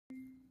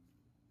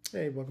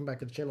Hey, welcome back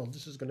to the channel.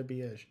 This is going to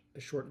be a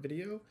short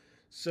video.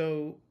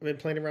 So I've been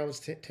playing around with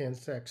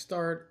Tanstack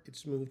Start.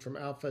 It's moved from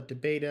alpha to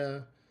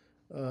beta.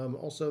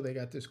 Also, they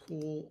got this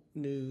cool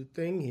new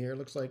thing here.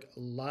 Looks like a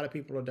lot of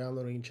people are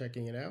downloading and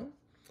checking it out.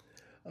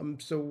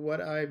 So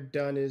what I've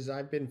done is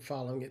I've been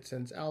following it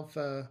since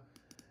alpha,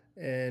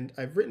 and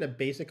I've written a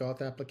basic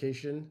auth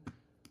application.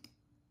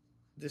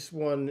 This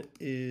one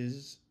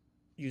is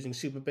using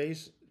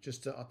Supabase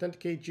just to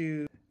authenticate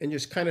you and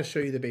just kind of show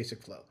you the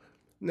basic flow.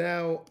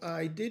 Now,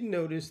 I did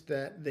notice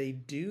that they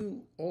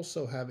do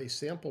also have a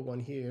sample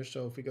one here.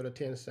 So if we go to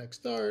Tanstack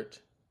Start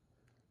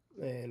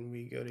and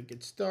we go to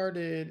Get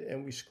Started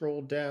and we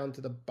scroll down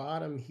to the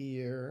bottom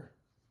here,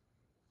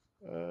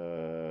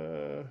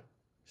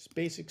 it's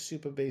basic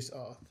Supabase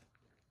Auth.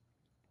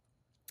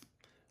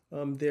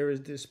 There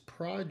is this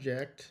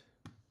project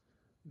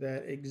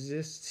that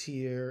exists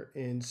here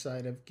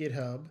inside of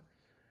GitHub,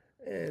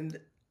 and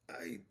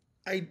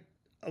a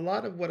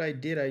lot of what I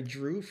did, I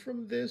drew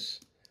from this.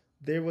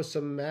 There was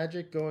some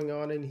magic going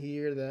on in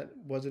here that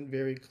wasn't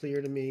very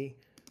clear to me,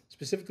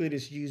 specifically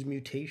this use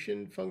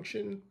mutation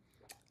function.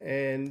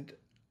 And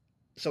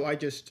so I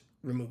just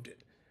removed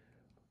it.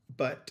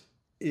 But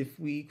if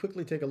we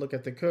quickly take a look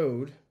at the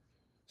code,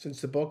 since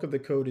the bulk of the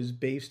code is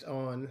based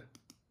on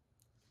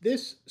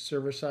this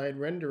server-side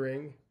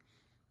rendering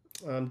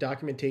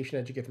documentation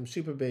that you get from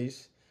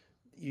Supabase,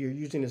 you're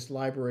using this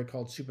library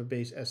called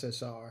Supabase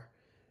SSR.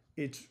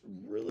 It's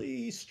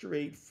really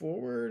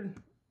straightforward.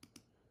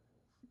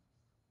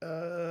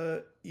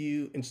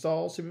 You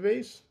install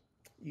Supabase,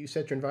 you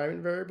set your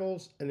environment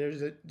variables, and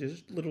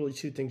there's literally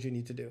two things you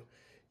need to do.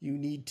 You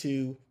need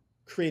to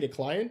create a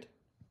client,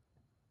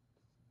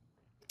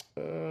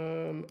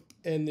 and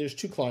there's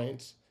two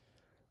clients.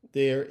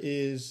 There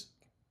is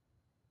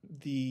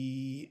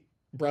the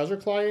browser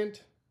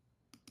client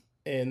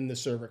and the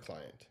server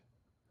client.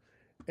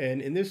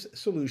 And in this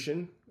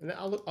solution, and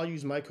I'll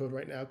use my code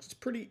right now, 'cause it's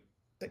pretty,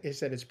 like I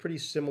said, it's pretty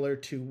similar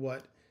to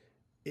what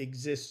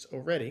exists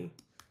already.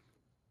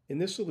 In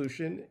this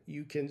solution,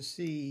 you can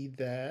see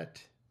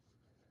that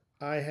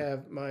I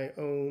have my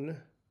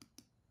own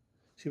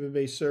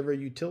Supabase server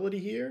utility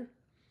here,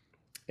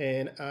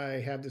 and I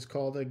have this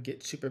called a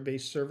Get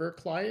Supabase Server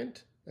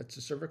client. That's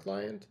the server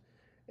client.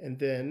 And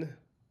then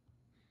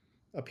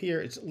up here,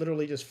 it's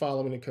literally just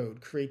following the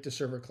code, create the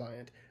server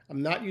client.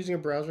 I'm not using a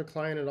browser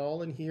client at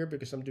all in here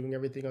because I'm doing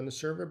everything on the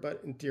server,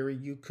 but in theory,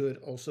 you could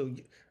also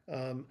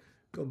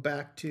go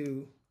back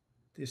to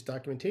this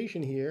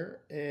documentation here,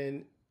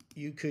 and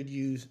you could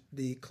use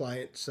the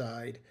client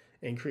side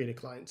and create a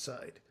client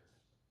side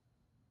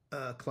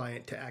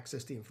client to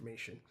access the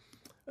information.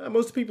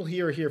 Most people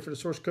here are here for the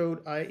source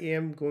code. I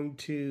am going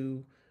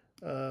to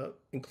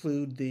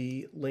include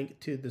the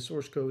link to the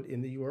source code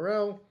in the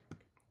URL.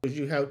 Shows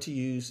you how to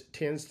use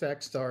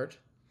Tanstack Start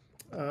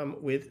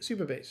with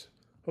Supabase.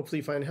 Hopefully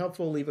you find it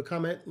helpful. Leave a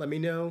comment. Let me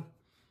know.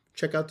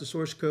 Check out the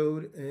source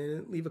code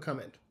and leave a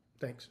comment.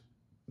 Thanks.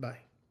 Bye.